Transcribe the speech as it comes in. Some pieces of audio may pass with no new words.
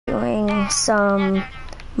some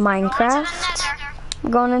Minecraft.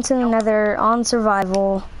 I'm going into the nether on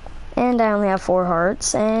survival, and I only have 4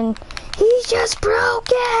 hearts, and he just broke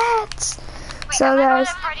it! So guys,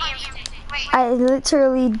 I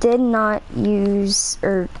literally did not use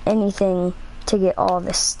or anything to get all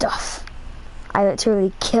this stuff. I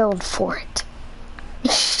literally killed for it.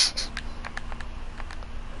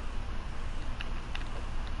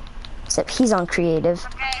 Except he's on creative.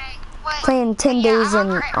 Playing 10 days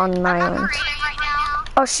on my island.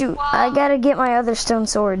 Oh shoot, I gotta get my other stone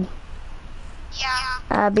sword.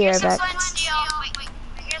 Yeah. Be right back.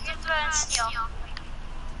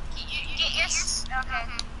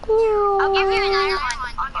 I'll give you an iron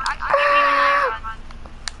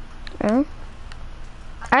one.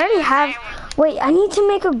 I already have. Wait, I need to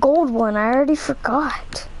make a gold one. I already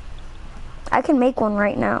forgot. I can make one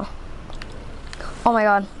right now. Oh my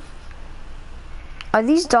god. Are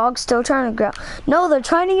these dogs still trying to grab? No, they're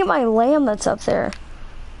trying to get my lamb that's up there.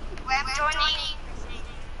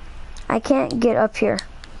 I can't get up here.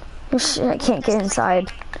 Oh, shit, I can't get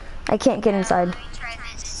inside. I can't get inside.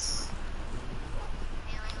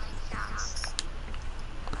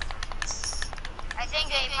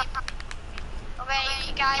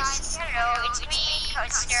 Okay, guys, hello, it's me,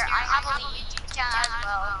 Coaster. I have a YouTube channel as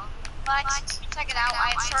well. But check it out,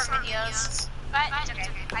 I have short videos. But it's okay,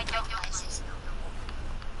 I don't listen.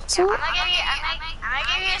 So I'm gonna give you an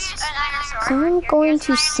iron sword. I'm going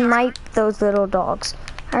to snipe those little dogs.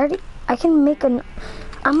 I can make I'm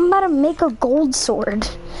about to make a gold sword.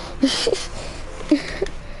 Well,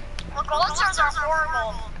 gold swords are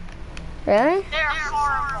horrible. Really? They're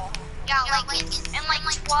horrible. Yeah, like in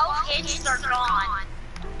like 12 hits, they're gone.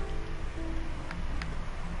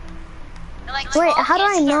 Like Wait, how do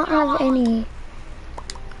I hits, not they're have gone. any?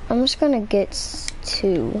 I'm just gonna get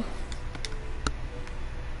 2.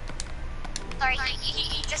 Sorry,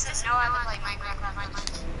 he just doesn't know I would like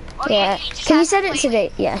Minecraft. Yeah. Can you set it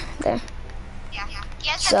today? Yeah, there. Yeah.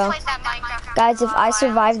 Yes, So, guys, if I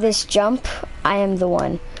survive this jump, I am the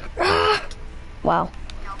one. Wow.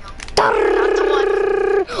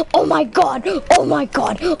 Oh my god! Oh my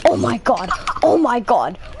god! Oh my god! Oh my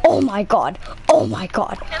god! Oh my god! Oh my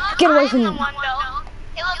god! Get away from me! Hey, look,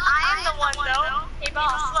 I am the one, though. Hey,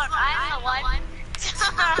 boss, look, I am the one.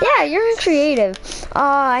 Yeah, you're in creative.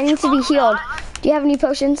 I need to be healed. Do you have any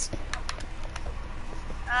potions?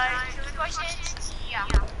 Yeah.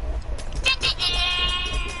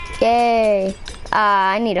 Yay.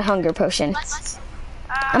 I need a hunger potion.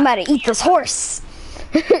 I'm about to eat this horse.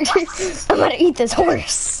 I'm about to eat this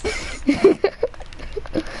horse.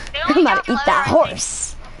 I'm about to eat that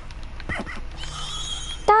horse.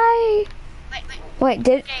 Die. Wait,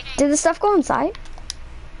 did the stuff go inside?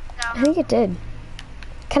 I think it did.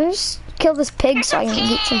 Can I just kill this pig so I can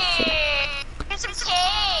get some food? Here's some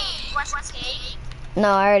cake. Want some cake? No,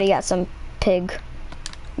 I already got some pig.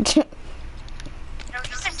 No,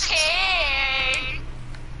 here's some cake.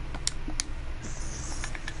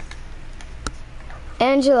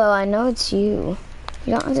 Angelo, I know it's you.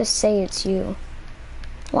 You don't have to say it's you.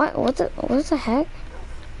 What the heck?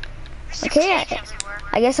 Okay,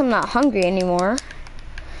 I guess I'm not hungry anymore.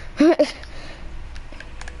 Left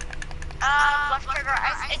trigger.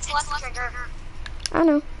 It's left trigger. I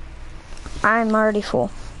know. I'm already full.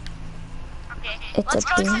 Okay. It's Let's a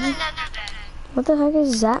go to the ping. nether then. What the heck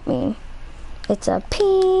does that mean? It's a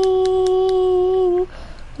ping.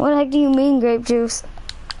 What the heck do you mean, grape juice?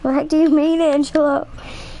 What the heck do you mean, Angelo?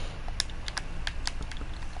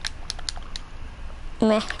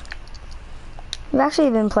 Meh. We've actually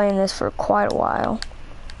been playing this for quite a while.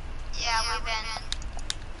 Yeah, we've been.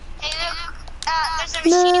 Hey, look. There's a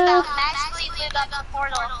machine that magically lit up the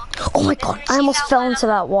portal. Oh my god, I almost fell into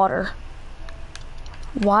that water.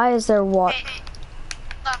 Why is there water?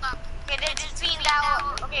 Look. Okay, there's just being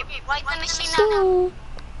that. Okay, light the machine now.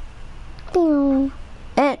 Ding.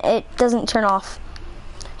 And it doesn't turn off.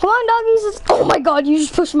 Come on, doggies. Oh my god, you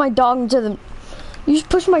just pushed my dog into the... You just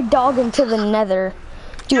pushed my dog into the nether.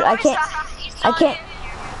 Dude, I can't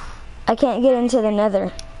get into the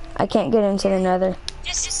nether. I can't get into the nether.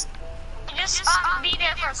 Just be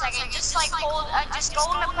there for a second. Just like hold, just go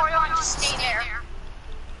in the portal and just stay there.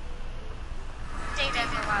 Stay there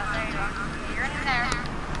for a while. There you go. Okay, you're in there.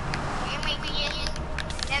 You can make me in.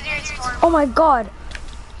 Nether is horrible. Oh my god.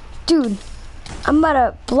 Dude, I'm about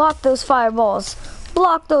to block those fireballs.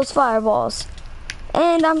 Block those fireballs.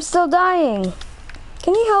 And I'm still dying.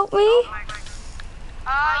 Can you help me?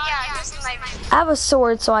 Yeah, just like. I have a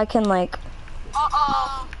sword so I can like...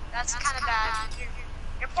 Uh-oh. That's kind of bad.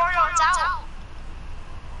 Your portal is out.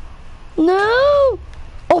 No!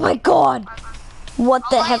 Oh my god! What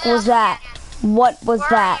the heck was that? What was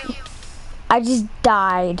that? I just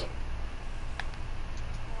died.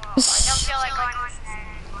 I don't feel like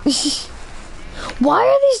going to Why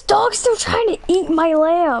are these dogs still trying to eat my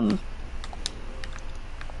lamb?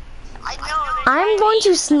 I know. I'm going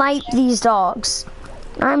to snipe these dogs.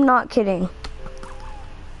 I'm not kidding.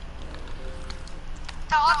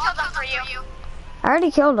 So I'll kill them for you. I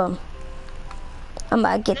already killed them. I'm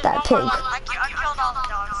about to get that pig. I killed all the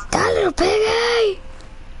dogs. That little piggy!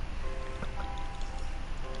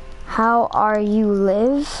 How are you,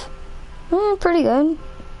 Liv? Pretty good.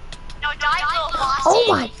 No, die, little boss. Oh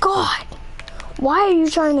my god! Why are you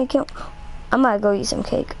trying to kill? I'm gonna go eat some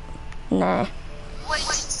cake. Nah.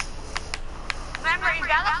 Wait. Remember, you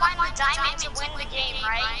gotta find the diamond to win the game,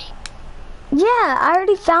 right? Yeah, I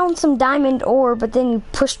already found some diamond ore, but then you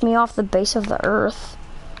pushed me off the base of the earth.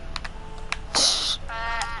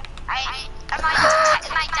 My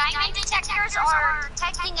diamond detectors are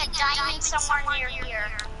detecting a diamond somewhere near here.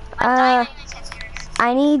 Diamond detectors.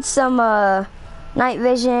 I need some night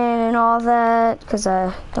vision and all that, because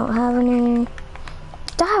I don't have any.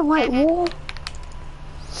 Die, white wool.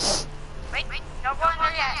 Wait, don't go in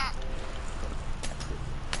there yet.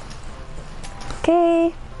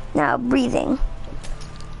 Okay, now breathing.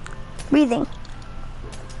 Breathing.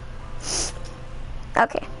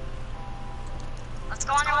 Okay. Let's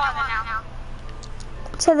go underwater now.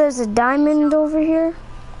 So there's a diamond over here.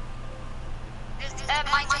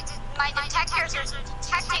 My detectors are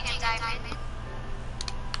detecting a diamond.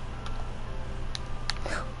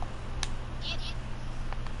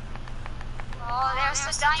 Oh, there's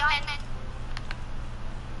the diamond.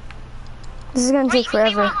 This is gonna take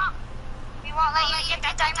forever. We won't let you get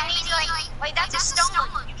that diamond easily. Wait, that's a stone.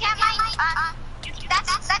 You can't mine. That's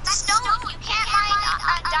a stone. You can't mine a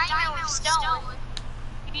diamond with stone.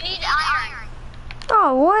 You need iron.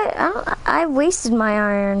 Oh, what? I wasted my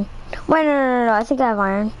iron. Wait, no. I think I have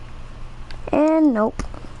iron. And nope.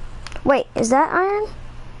 Wait, is that iron?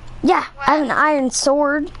 Yeah, I have an iron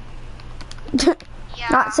sword. Yeah.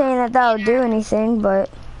 Not saying that would do anything, but.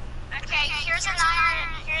 Okay, here's an iron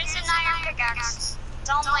pickaxe.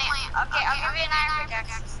 Don't land. Okay, I'll give you an iron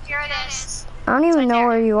pickaxe. Here it is. I don't even know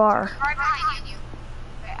where you are. Right behind you.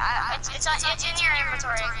 It's in your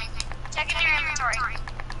inventory. Check in your inventory.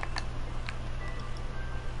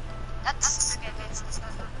 That's okay.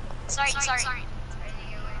 Sorry.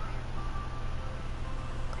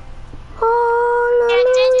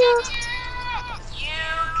 Hallelujah. You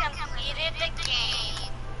completed the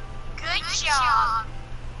game. Good job.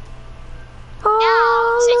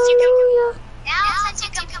 Hallelujah. Now, since you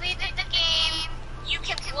completed the game, you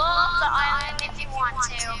can blow up the island if you want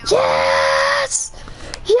to. Yes!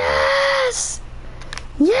 Yes!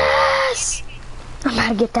 Yes! I'm about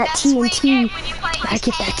to get that TNT. I'm about to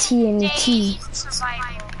get that TNT.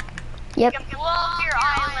 Yep. You can blow up your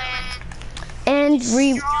island. And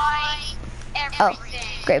Destroy Oh, everything.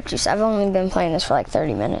 grape juice. I've only been playing this for like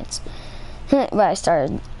 30 minutes. But I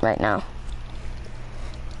started right now.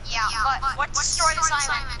 Yeah, but what destroy this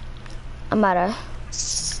island? I'm about to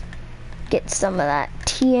get some of that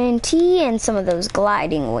TNT and some of those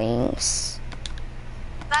gliding wings.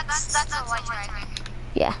 That's Elytra, I think.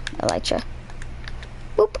 Yeah, Elytra.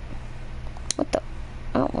 Boop. What the?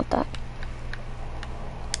 I don't want that.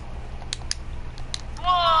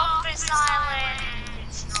 Blow this island.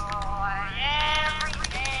 Destroy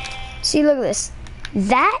everything. See, look at this.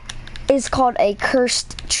 That is called a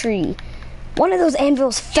cursed tree. One of those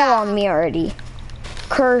anvils fell on me already.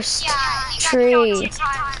 Cursed tree.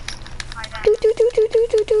 Do do do do do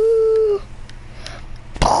do do.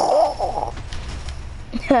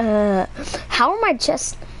 How are my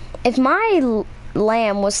chests? If my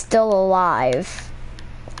lamb was still alive,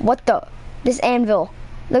 what the? This anvil.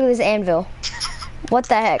 Look at this anvil. What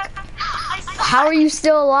the heck? How are you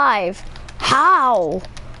still alive? How?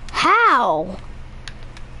 How?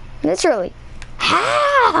 Literally.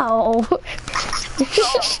 How?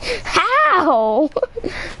 How?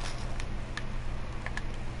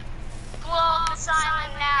 Blow up this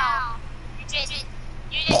island now. You did 10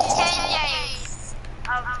 days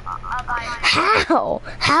of island. How?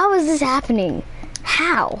 How is this happening?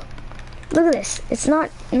 How? Look at this. It's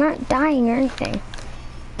not dying or anything.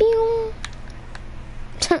 Pew.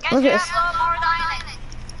 Look at this. More diamonds.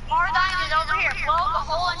 More diamonds over here. Blow up the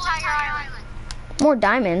whole entire island. More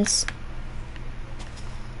diamonds.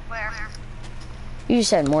 Where? You just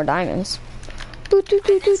said more diamonds. Just make a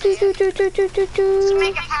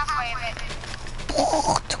pathway of it.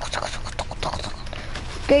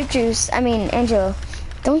 Grape juice. I mean, Angelo,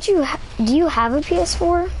 do you have a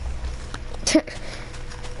PS4?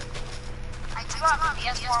 I do have a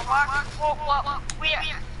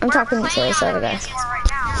PS4. I'm talking to this other guy. PS4 right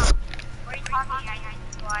now. What are you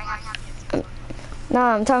I have to. No,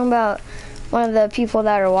 I'm talking about one of the people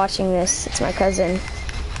that are watching this. It's my cousin.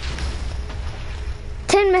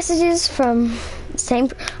 10 messages from the same.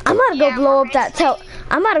 I'm gonna go blow up that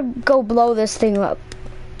I'm gonna go blow this thing up.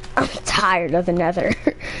 I'm tired of the nether.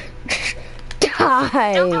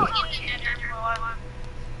 Die. Don't go in the nether, bro.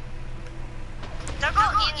 Don't go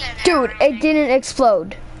in the nether. Dude, it didn't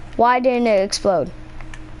explode. Why didn't it explode?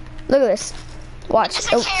 Look at this. Watch. It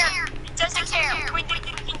doesn't care. It doesn't care. We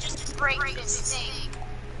can just break this thing.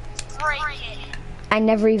 Break it. I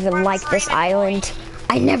never even liked this island.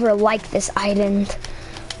 I never liked this island.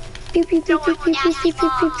 Pew pew pew pew pew pew pew pew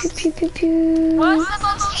pew pew pew pew. What was the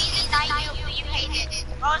most hated night you hated?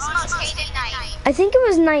 What was the most hated night? I think it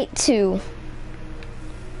was night 2.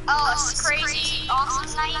 Oh, it's crazy,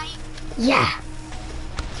 awesome night. Yeah.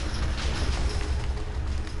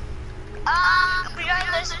 We got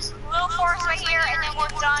this little forest right here, and then we're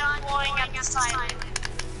done blowing up this island.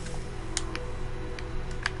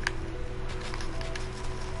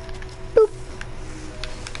 Boop.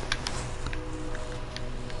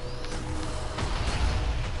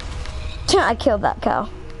 I killed that cow.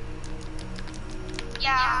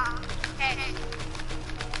 Yeah. Okay.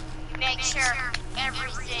 Make sure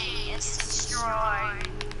everything is destroyed.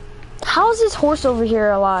 How is this horse over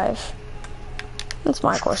here alive? That's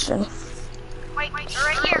my question. Wait, right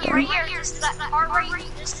here. Just that part right,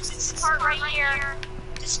 this part right here.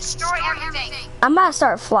 Just destroy everything. I'm about to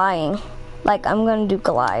start flying. Like, I'm gonna do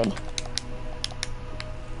glide.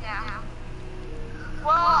 Yeah.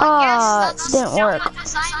 Well, I guess that's didn't work. done with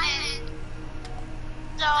this island.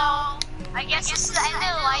 So, I guess this is the end of the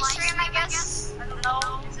live stream, I guess. I don't know.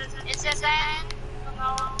 Is it then? I don't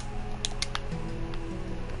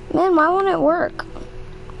know. Man, why won't it work?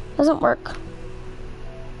 Doesn't work.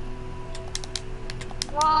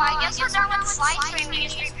 Well, I guess we're done with this live stream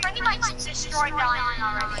because we pretty much destroyed the island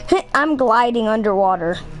already. I'm gliding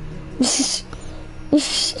underwater. Whee!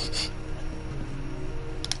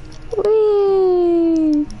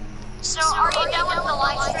 So, are you done with the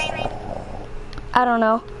live stream? I don't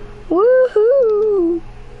know. Woohoo!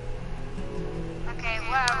 Okay,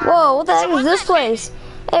 whatever. Whoa, what the heck is this place?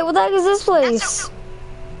 Hey, what the heck is this place?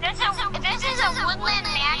 This is a woodland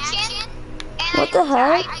mansion. And What the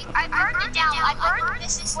heck? I burned it down. I burned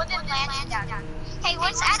this woodland mansion down. Hey,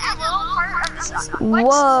 let's add a little part of this.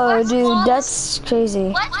 Whoa, dude, that's crazy.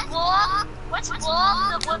 Let's blow up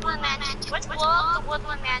the woodland mansion. Let's blow up the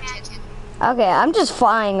woodland mansion. Okay, I'm just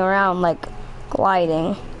flying around, like,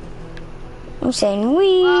 gliding. I'm saying,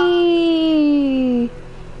 wee.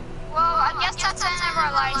 Well, I guess that's the end of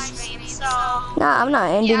our live stream, so... Nah, I'm not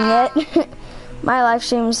ending it. My live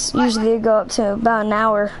streams usually go up to about an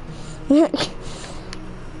hour. Well,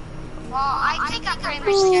 I think I'm pretty much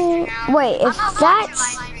done now. Wait,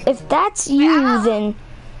 if that's you, then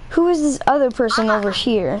who is this other person over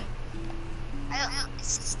here? No,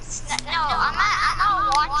 I'm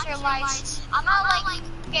not watch your live stream. I'm not like,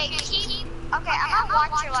 okay, I'm gonna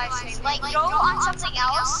watch your live stream. Like, go on something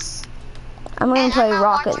else. I'm gonna play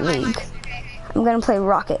Rocket watch your live League. stream, okay? I'm gonna play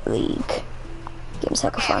Rocket League. Game's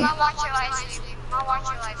heck of Okay, I'm fun. gonna watch your live stream. I'll watch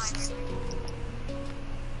your live stream.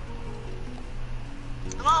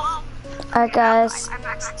 Alright guys, I'm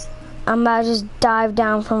next. I'm about to just dive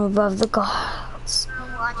down from above the clouds.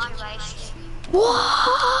 I'll watch your live stream.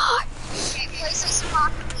 What? Okay, play some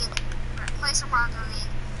Rocket League. Play some Rocket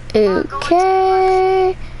League.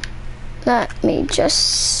 Okay. Let me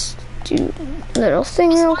just do a little thing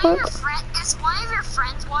real quick. Is one of your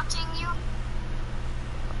friends watching you?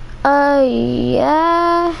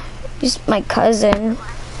 Yeah. He's my cousin.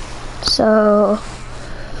 So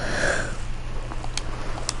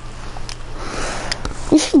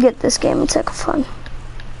you should get this game, it's heck of fun.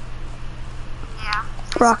 Yeah.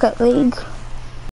 Rocket League.